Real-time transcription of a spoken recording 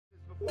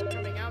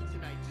coming out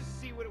tonight. Just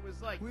see what it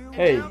was like.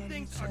 Hey,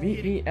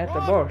 meet me at the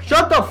bar.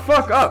 Shut the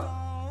fuck up!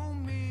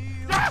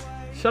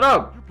 Shut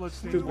up!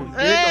 Stupid.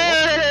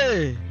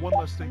 Hey! One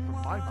less thing for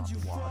my mouth to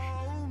wash.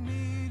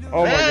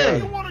 Oh my Hey!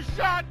 You god. want a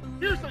shot?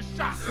 Here's a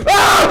shot.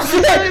 Oh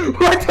shit!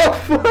 What the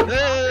fuck?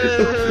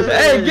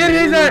 Hey, get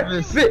his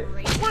ass! Hey,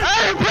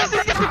 pussy,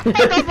 get the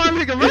fuck off my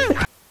nigga,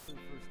 man!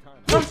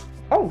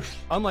 Oh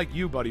Unlike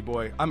you, buddy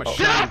boy, I'm a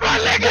Get off my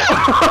nigga!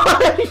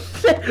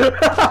 shit!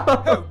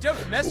 Oh,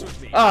 don't mess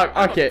with me. Oh,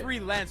 I'm okay. a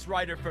freelance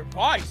writer for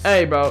Vice.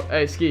 Hey, bro.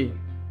 Hey, Ski.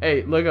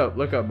 Hey, look up,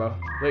 bro.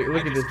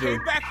 Look at this dude.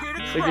 Came back here to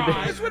Look at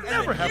try. this. would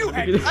never happen. Look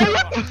at this.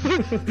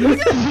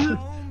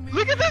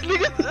 Look at this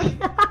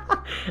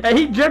nigga! Hey,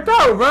 he dripped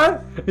out, bro.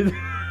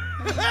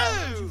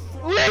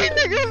 Wait,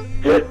 nigga!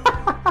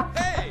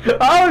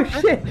 Oh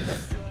shit!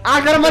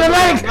 I got him by the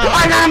legs!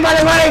 I got him by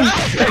the legs!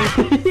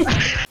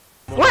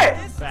 Wait!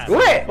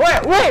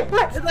 What?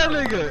 Get that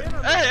nigga!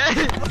 Hey!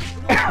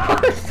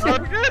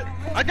 Okay.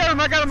 I got him!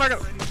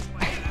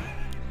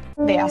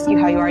 They ask you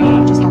how you are,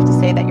 you just have to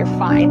say that you're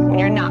fine when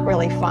you're not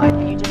really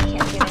fine. You just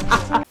can't get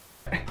into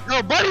it.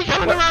 Yo, buddy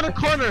coming around the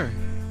corner!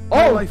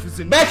 Oh!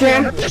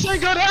 Backhand! That bitch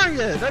ain't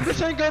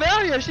go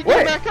down yet! She Wait.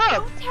 came back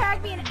up!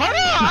 Tag me in Hold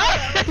on!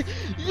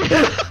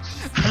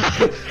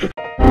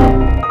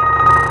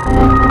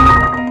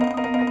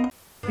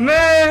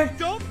 Man!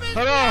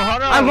 Hold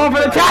on! I'm going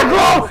for the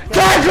tackle!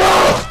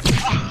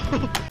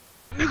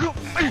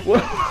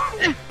 What?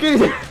 Get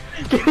his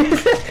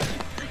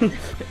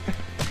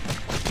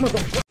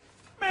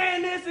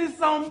Man, this is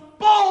some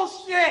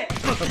bullshit.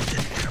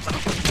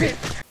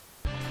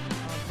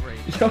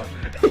 Yo.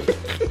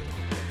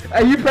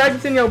 Are you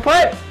practicing your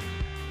putt?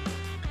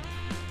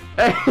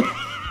 Hey.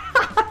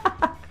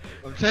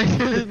 I'm taking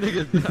this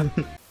nigga down.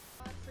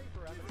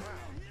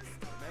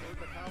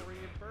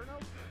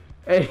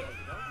 Hey.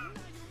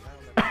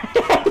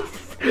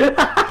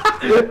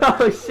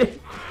 Oh shit.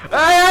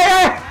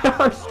 Hey.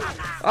 Oh,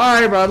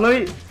 alright, bro. Let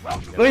me. Get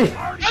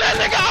that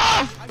nigga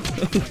off!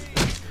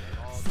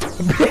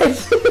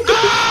 Bitch.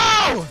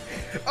 Oh!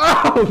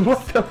 Oh,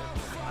 what the?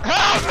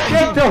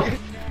 Help me!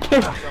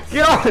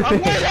 Get off of I'm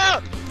me. way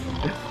out!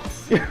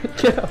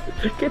 Get up.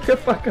 Get the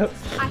fuck up.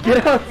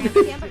 Get up.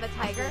 Camp of a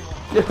tiger.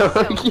 Get up.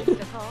 So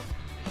mystical.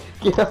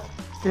 Get up.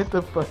 Get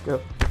the fuck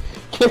up.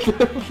 Get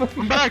the fuck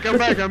I'm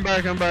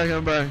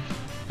back.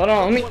 Hold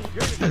on, let me.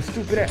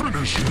 Stupid ass.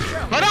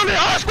 Hold on,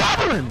 they're all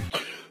squabbling!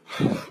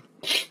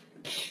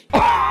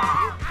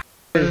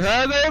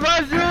 How's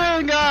everybody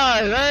doing,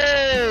 guys?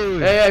 Hey!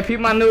 Hey, peep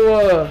my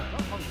new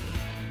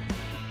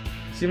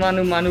see my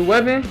new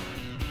weapon?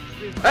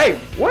 Hey,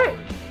 what?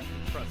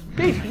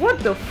 Bitch, what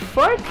the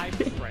fuck?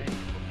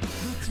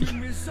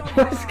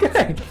 What's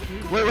good?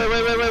 Wait.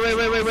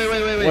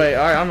 Wait,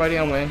 alright, I'm ready,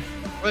 I'm waiting.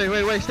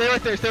 Wait, stay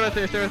right there.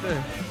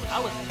 I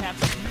was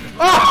captain.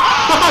 Oh!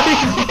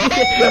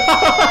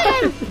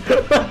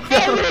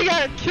 Hey, he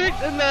got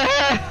kicked in the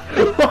head!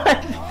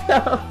 What the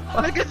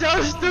fuck? Look at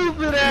your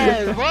stupid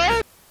ass,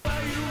 what?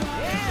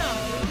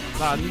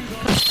 Nah,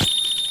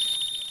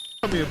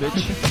 come here, bitch.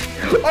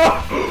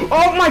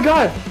 Oh my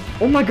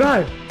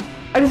god!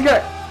 I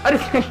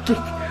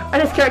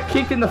just got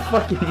kicked in the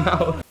fucking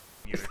mouth.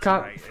 It's the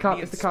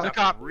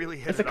cop. Really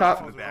hit It's a it off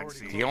cop. in the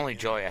backseat. The only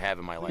joy I have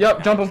in my life. Yup,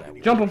 now jump is him.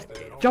 that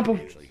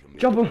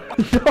Jump him.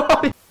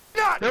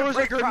 There was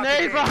a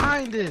grenade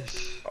behind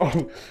this. Oh.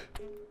 Here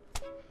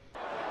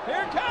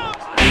it comes.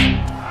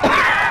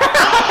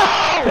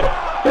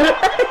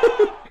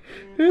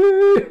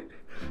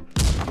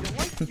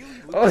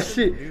 Oh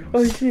shit.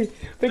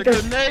 The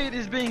grenade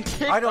is being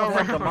kicked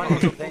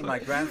around. pay my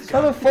grandson.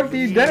 How the fuck do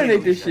you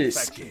detonate this shit?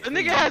 The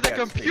nigga has a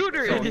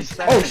computer in his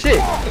Oh shit.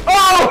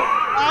 Oh!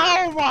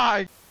 Oh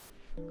my!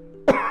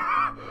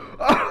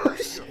 Oh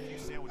shit.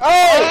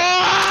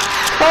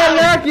 Oh! Cut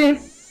knocking.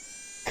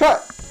 Cut.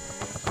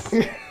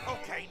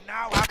 Okay,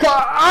 now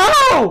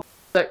Oh!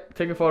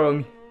 Take a photo of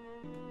me.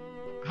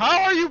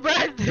 How are you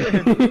back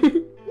there?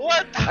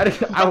 What?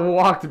 I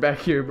walked back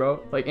here, bro.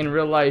 Like in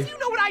real life. You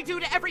know what I do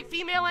to every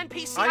female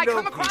NPC I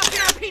come across in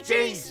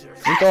RPGs?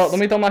 Let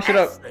me throw my shit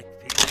up.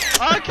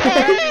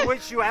 Okay!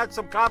 Wish you had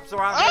some cops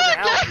around here to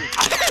help you.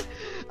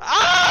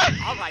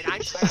 All right,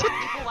 I'm tired of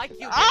people like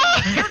you.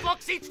 Weird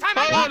looks each time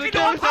I walk into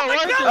a public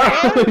building.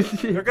 Oh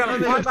shit. You're gonna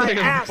find my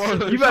ass.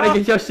 You better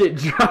get your shit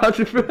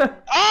dropped, bro.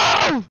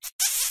 Oh!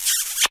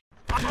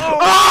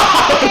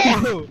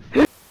 Oh!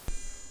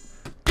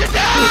 Get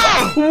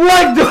down!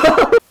 What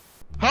the?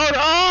 Hold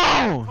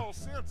on!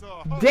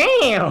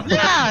 Damn!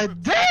 Yeah,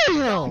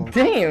 damn!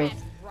 Damn!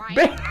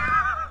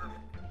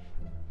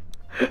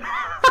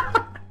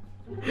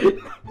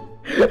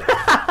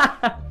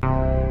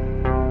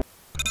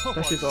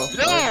 That shit's off.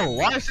 Yo,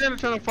 why is Santa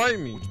trying to fight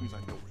me?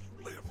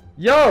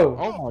 Yo!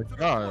 Oh my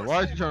god,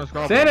 why is he trying to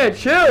stop me? Santa,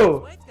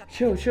 chill!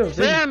 Chill, baby.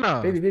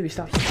 Santa! Baby,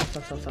 stop.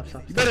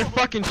 You better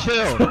fucking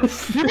chill!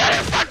 You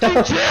better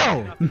fucking chill!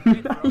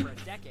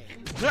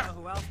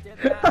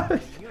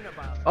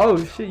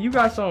 Oh shit, you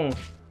got some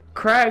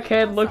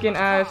crackhead looking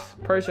ass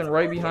person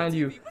right behind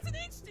you.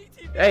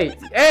 Hey,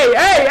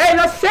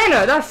 that's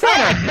Santa!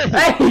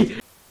 Hey!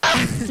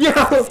 Yo!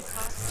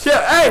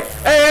 Chill!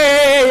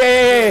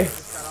 Hey!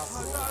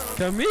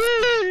 Come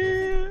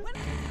here!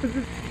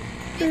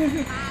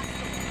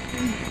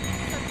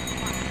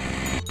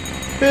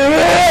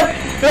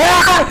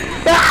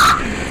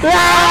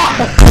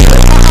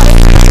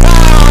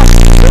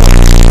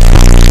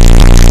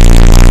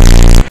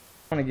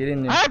 I wanna get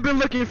in there. I've been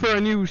looking for a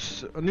new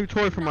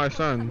toy for my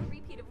son.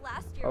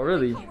 Oh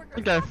really? I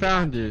think I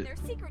found it.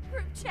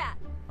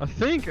 I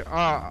think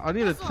I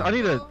need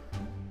to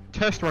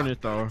test run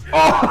it though.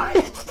 Oh!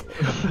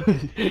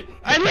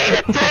 I need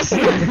a test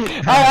run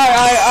it.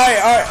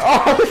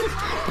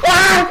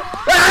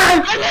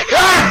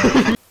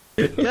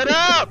 Get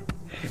up!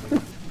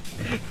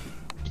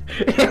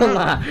 Hell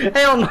nah!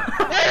 Hell nah!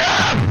 Get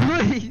up,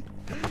 please!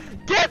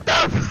 Get the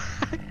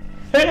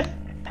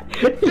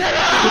Get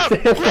up!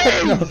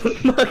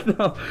 Please!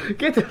 No!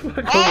 Get the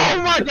fuck Oh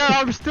away! my god,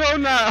 I'm still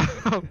not.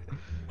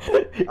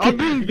 I've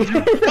been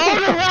all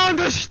around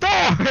the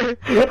store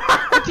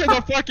to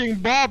the fucking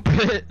ball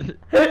pit.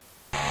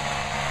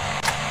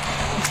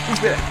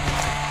 Stupid!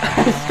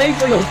 Stay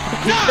for your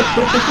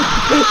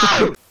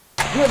fucking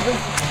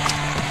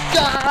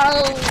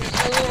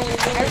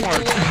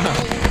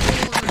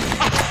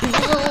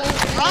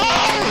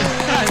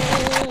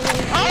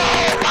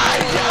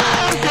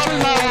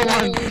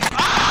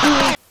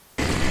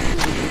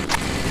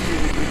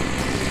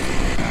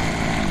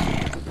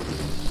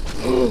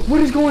What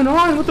is going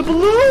on with the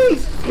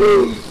balloons?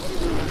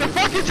 The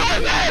fucking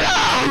tornado!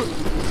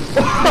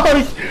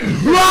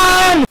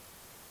 Run!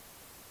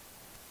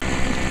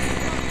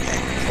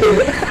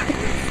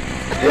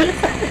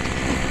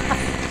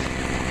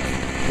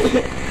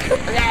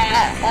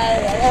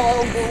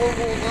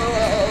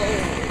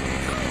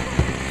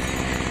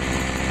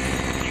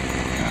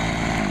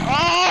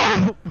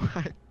 Oh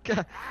my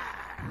god!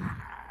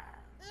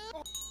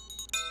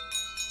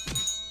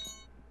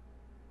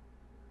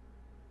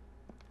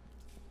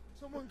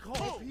 Someone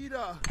call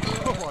PETA.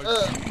 Oh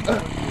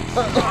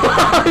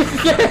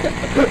shit!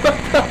 What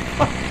the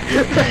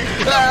fuck?